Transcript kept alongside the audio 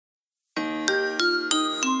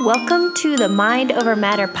Welcome to the Mind Over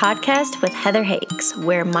Matter podcast with Heather Hakes,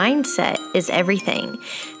 where mindset is everything.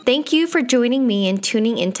 Thank you for joining me and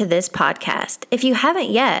tuning into this podcast. If you haven't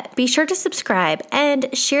yet, be sure to subscribe and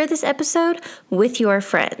share this episode with your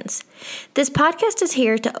friends. This podcast is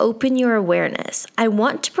here to open your awareness. I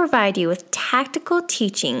want to provide you with tactical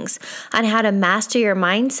teachings on how to master your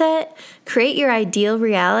mindset, create your ideal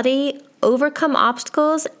reality, overcome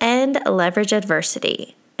obstacles, and leverage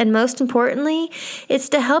adversity. And most importantly, it's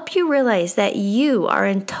to help you realize that you are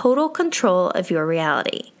in total control of your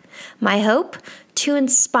reality. My hope? To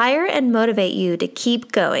inspire and motivate you to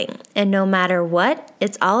keep going. And no matter what,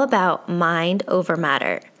 it's all about mind over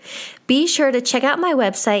matter. Be sure to check out my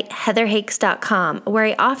website, heatherhakes.com, where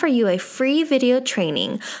I offer you a free video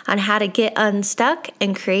training on how to get unstuck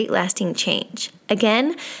and create lasting change.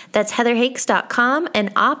 Again, that's heatherhakes.com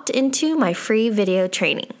and opt into my free video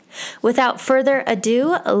training. Without further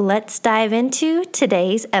ado, let's dive into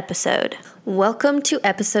today's episode. Welcome to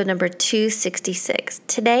episode number 266.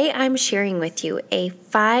 Today, I'm sharing with you a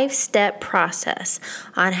 5-step process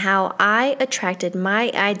on how I attracted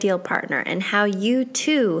my ideal partner and how you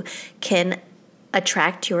too can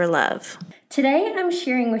attract your love. Today, I'm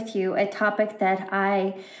sharing with you a topic that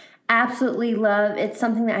I absolutely love. It's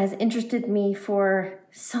something that has interested me for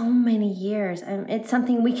so many years. It's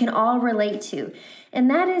something we can all relate to, and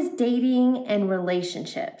that is dating and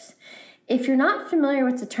relationships. If you're not familiar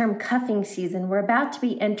with the term cuffing season, we're about to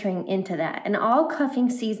be entering into that. And all cuffing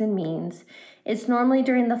season means it's normally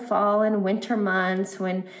during the fall and winter months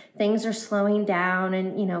when things are slowing down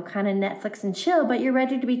and, kind of Netflix and chill, but you're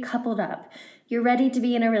ready to be coupled up. You're ready to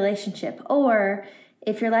be in a relationship. Or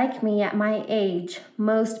if you're like me at my age,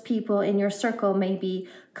 most people in your circle may be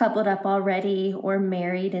coupled up already or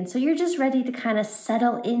married. And so you're just ready to kind of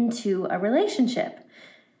settle into a relationship.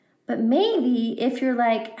 But maybe if you're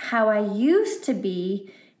like how I used to be,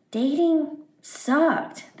 dating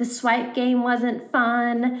sucked. The swipe game wasn't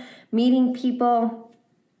fun. Meeting people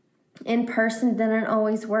in person didn't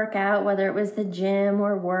always work out, whether it was the gym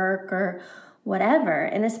or work or whatever.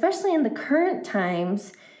 And especially in the current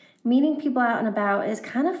times, meeting people out and about is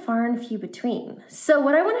kind of far and few between. So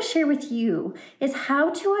what I want to share with you is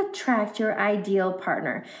how to attract your ideal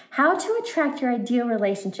partner, how to attract your ideal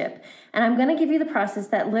relationship. And I'm going to give you the process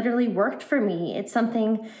that literally worked for me. It's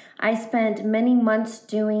something I spent many months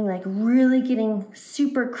doing, like really getting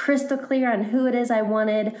super crystal clear on who it is I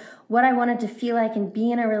wanted, what I wanted to feel like and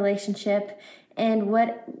be in a relationship, and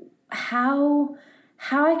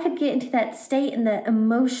how I could get into that state and the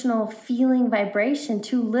emotional feeling vibration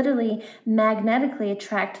to literally magnetically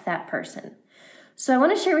attract that person. So I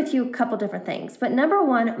want to share with you a couple different things. But number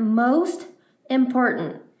one, most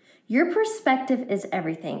important, your perspective is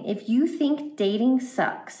everything. If you think dating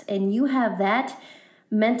sucks and you have that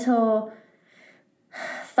mental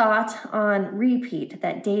thought on repeat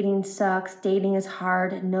that dating sucks, dating is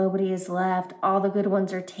hard, nobody is left, all the good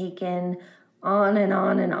ones are taken, on and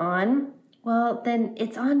on and on, well, then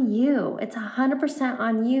it's on you. It's 100%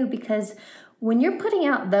 on you, because when you're putting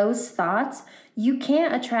out those thoughts, you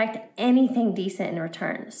can't attract anything decent in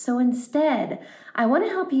return. So instead, I want to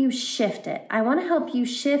help you shift it. I want to help you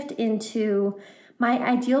shift into my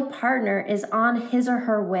ideal partner is on his or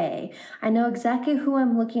her way. I know exactly who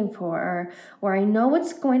I'm looking for, or I know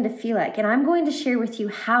what's going to feel like. And I'm going to share with you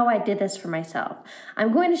how I did this for myself.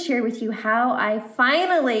 I'm going to share with you how I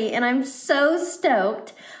finally, and I'm so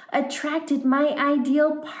stoked, attracted my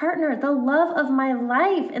ideal partner, the love of my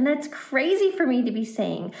life. And that's crazy for me to be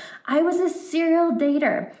saying. I was a serial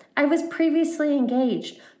dater. I was previously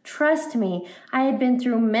engaged. Trust me, I had been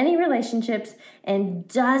through many relationships and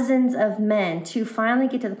dozens of men to finally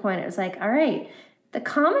get to the point. It was like, all right, the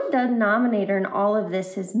common denominator in all of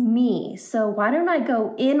this is me. So why don't I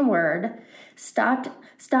go inward, stop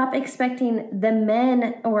expecting the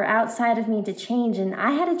men or outside of me to change. And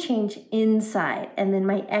I had to change inside, and then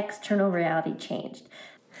my external reality changed.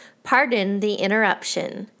 Pardon the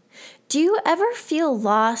interruption. Do you ever feel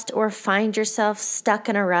lost or find yourself stuck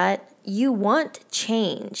in a rut? You want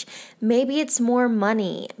change. Maybe it's more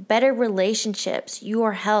money, better relationships,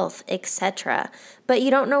 your health, etc. But you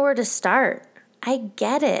don't know where to start. I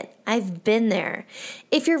get it. I've been there.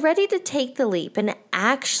 If you're ready to take the leap and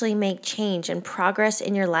actually make change and progress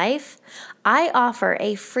in your life, I offer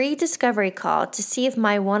a free discovery call to see if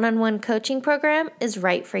my one-on-one coaching program is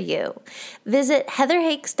right for you. Visit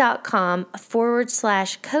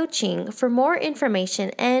heatherhakes.com/coaching for more information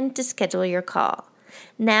and to schedule your call.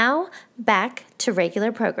 Now, back to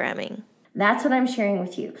regular programming. That's what I'm sharing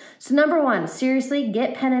with you. So number one, seriously,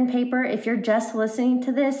 get pen and paper. If you're just listening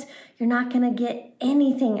to this, you're not going to get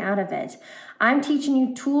anything out of it. I'm teaching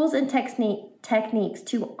you tools and techniques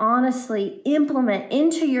to honestly implement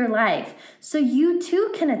into your life so you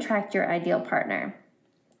too can attract your ideal partner.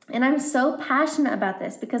 And I'm so passionate about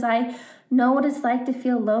this because I know what it's like to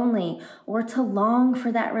feel lonely or to long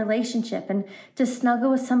for that relationship and to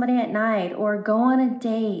snuggle with somebody at night or go on a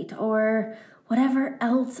date or whatever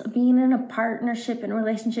else being in a partnership and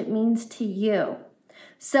relationship means to you.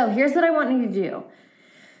 So here's what I want you to do.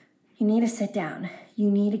 You need to sit down. You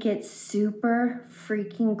need to get super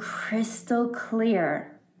freaking crystal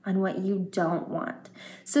clear on what you don't want.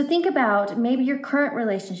 So think about maybe your current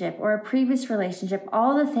relationship or a previous relationship,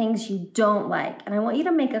 all the things you don't like. And I want you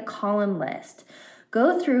to make a column list.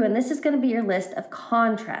 Go through, and this is going to be your list of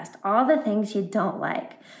contrast, all the things you don't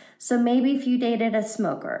like. So maybe if you dated a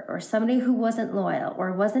smoker or somebody who wasn't loyal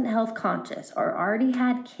or wasn't health conscious or already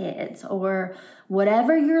had kids or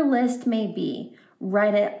whatever your list may be,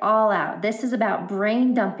 write it all out. This is about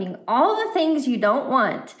brain dumping all the things you don't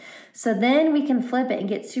want. So then we can flip it and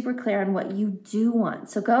get super clear on what you do want.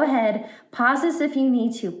 So go ahead, pause this if you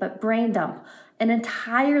need to, but brain dump an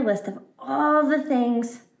entire list of all the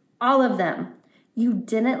things, all of them, you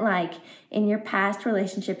didn't like in your past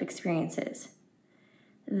relationship experiences.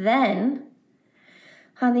 Then,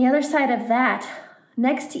 on the other side of that,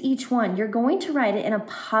 next to each one, you're going to write it in a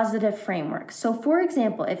positive framework. So for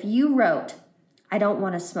example, if you wrote, I don't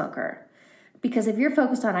want a smoker, because if you're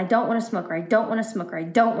focused on, I don't want a smoker, I don't want a smoker, I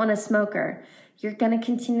don't want a smoker, you're going to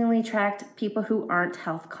continually attract people who aren't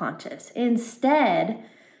health conscious. Instead,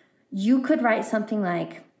 you could write something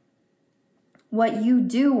like what you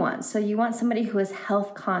do want. So you want somebody who is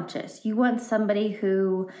health conscious. You want somebody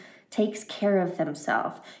who takes care of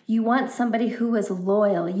themselves. You want somebody who is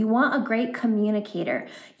loyal. You want a great communicator.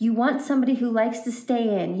 You want somebody who likes to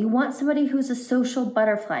stay in. You want somebody who's a social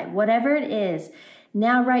butterfly. Whatever it is,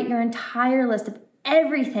 now write your entire list of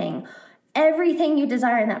everything you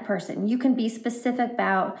desire in that person. You can be specific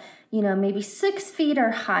about, maybe 6 feet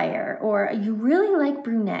or higher, or you really like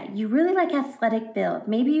brunette. You really like athletic build.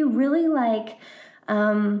 Maybe you really like,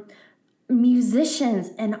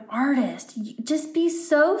 musicians and artists. Just be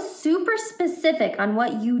so super specific on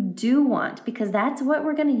what you do want, because that's what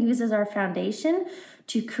we're going to use as our foundation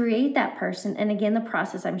to create that person. And again, the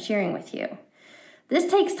process I'm sharing with you. This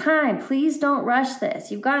takes time. Please don't rush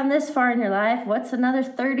this. You've gotten this far in your life. What's another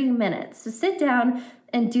 30 minutes? So sit down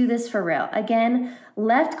and do this for real. Again,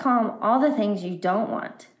 left column, all the things you don't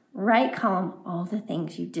want. Right column, all the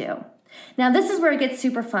things you do. Now, this is where it gets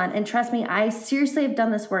super fun, and trust me, I seriously have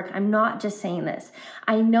done this work. I'm not just saying this.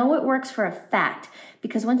 I know it works for a fact,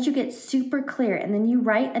 because once you get super clear and then you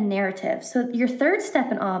write a narrative. So your third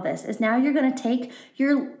step in all of this is now you're going to take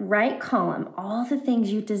your right column, all the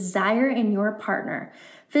things you desire in your partner,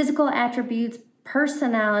 physical attributes,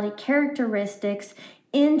 personality, characteristics,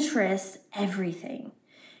 interests, everything.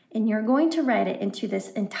 And you're going to write it into this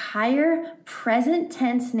entire present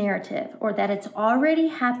tense narrative, or that it's already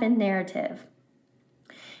happened narrative.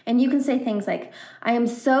 And you can say things like, I am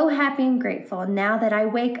so happy and grateful now that I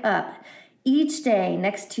wake up each day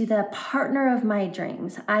next to the partner of my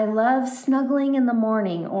dreams. I love snuggling in the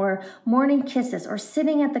morning, or morning kisses, or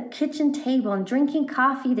sitting at the kitchen table and drinking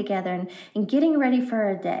coffee together and getting ready for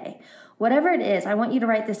a day. Whatever it is, I want you to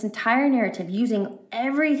write this entire narrative using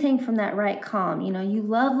everything from that right column. You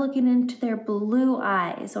love looking into their blue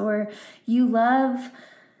eyes, or you love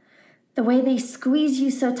the way they squeeze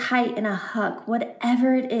you so tight in a hug.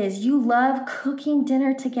 Whatever it is, you love cooking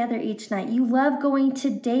dinner together each night. You love going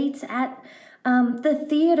to dates at the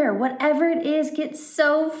theater. Whatever it is, get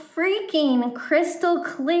so freaking crystal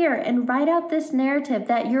clear and write out this narrative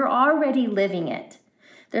that you're already living it.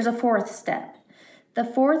 There's a fourth step. The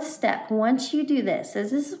fourth step, once you do this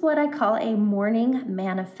is what I call a morning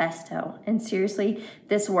manifesto. And seriously,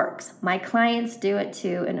 this works. My clients do it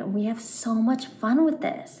too, and we have so much fun with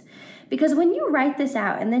this. Because when you write this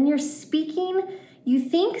out and then you're speaking, you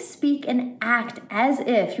think, speak, and act as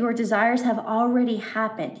if your desires have already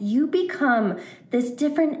happened. You become this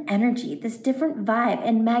different energy, this different vibe,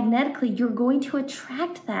 and magnetically you're going to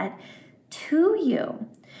attract that to you.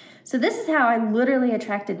 So this is how I literally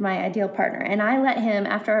attracted my ideal partner. And I let him,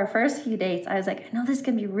 after our first few dates, I was like, I know this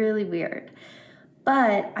can be really weird,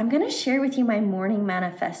 but I'm going to share with you my morning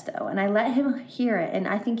manifesto. And I let him hear it. And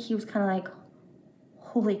I think he was kind of like,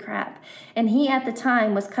 holy crap. And he at the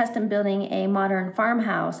time was custom building a modern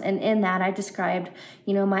farmhouse. And in that I described,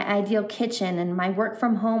 my ideal kitchen and my work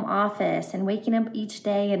from home office and waking up each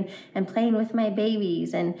day and playing with my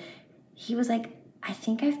babies. And he was like, I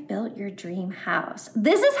think I've built your dream house.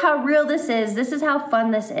 This is how real this is. This is how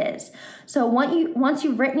fun this is. So once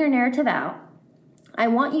you've written your narrative out, I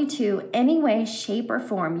want you to, any way, shape, or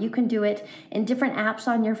form. You can do it in different apps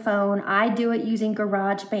on your phone. I do it using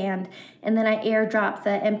GarageBand, and then I airdrop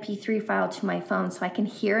the MP3 file to my phone so I can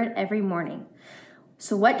hear it every morning.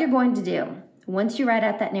 So what you're going to do, once you write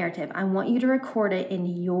out that narrative, I want you to record it in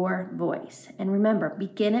your voice. And remember,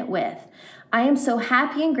 begin it with, I am so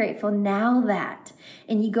happy and grateful now that,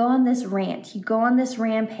 and you go on this rant, you go on this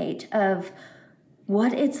rampage of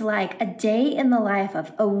what it's like, a day in the life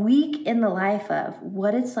of, a week in the life of,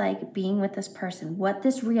 what it's like being with this person, what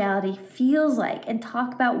this reality feels like, and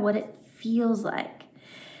talk about what it feels like.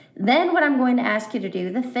 Then what I'm going to ask you to do,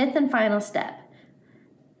 the fifth and final step,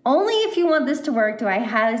 only if you want this to work do I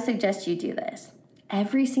highly suggest you do this.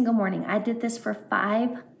 Every single morning, I did this for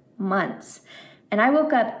 5 months. And I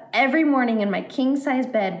woke up every morning in my king-size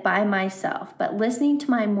bed by myself, but listening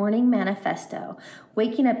to my morning manifesto,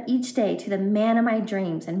 waking up each day to the man of my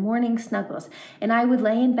dreams and morning snuggles. And I would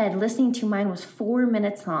lay in bed listening to, mine was 4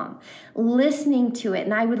 minutes long, listening to it.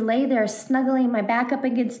 And I would lay there snuggling my back up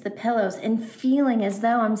against the pillows and feeling as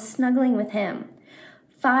though I'm snuggling with him.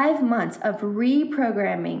 5 months of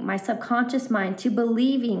reprogramming my subconscious mind to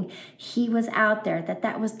believing he was out there,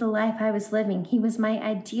 that was the life I was living. He was my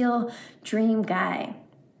ideal dream guy.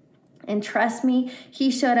 And trust me,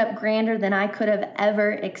 he showed up grander than I could have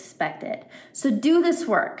ever expected. So do this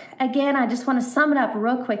work. Again, I just want to sum it up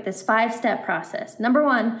real quick, this 5-step process. Number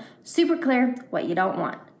 1, super clear what you don't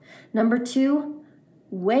want. Number 2,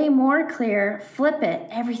 way more clear, flip it,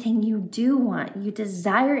 everything you do want, you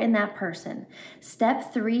desire in that person.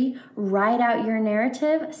 Step 3, write out your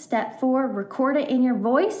narrative. Step 4, record it in your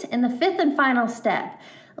voice. And the 5th and final step,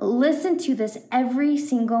 listen to this every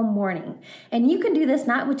single morning. And you can do this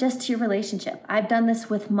not with just your relationship. I've done this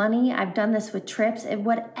with money. I've done this with trips. And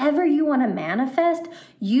whatever you want to manifest,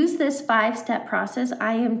 use this 5-step process.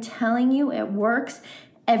 I am telling you, it works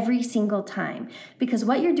every single time, because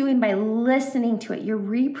what you're doing by listening to it, you're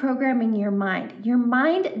reprogramming your mind. Your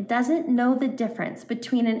mind doesn't know the difference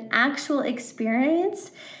between an actual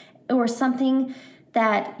experience or something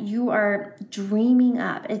that you are dreaming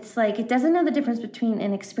up. It's like it doesn't know the difference between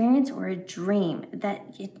an experience or a dream,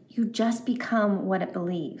 that you just become what it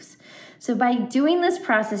believes. So by doing this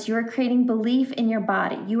process, you are creating belief in your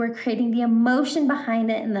body. You are creating the emotion behind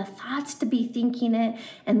it and the thoughts to be thinking it,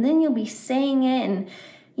 and then you'll be saying it. And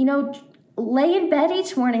lay in bed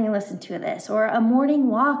each morning and listen to this, or a morning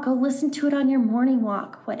walk. Go listen to it on your morning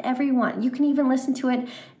walk, whatever you want. You can even listen to it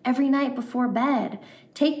every night before bed.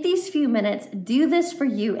 Take these few minutes, do this for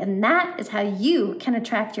you, and that is how you can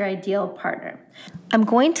attract your ideal partner. I'm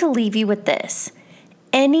going to leave you with this.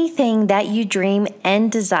 Anything that you dream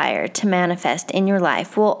and desire to manifest in your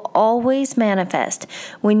life will always manifest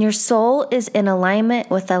when your soul is in alignment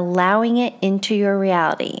with allowing it into your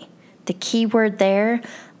reality. The key word there,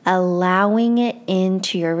 allowing it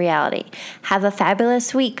into your reality. Have a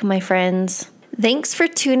fabulous week, my friends. Thanks for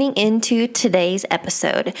tuning into today's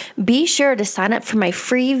episode. Be sure to sign up for my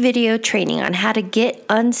free video training on how to get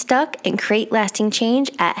unstuck and create lasting change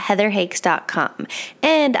at heatherhakes.com.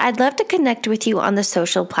 And I'd love to connect with you on the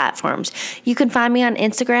social platforms. You can find me on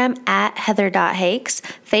Instagram at heather.hakes,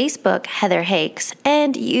 Facebook Heather Hakes,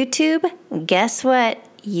 and YouTube, guess what?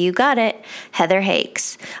 You got it, Heather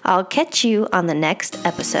Hakes. I'll catch you on the next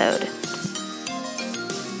episode.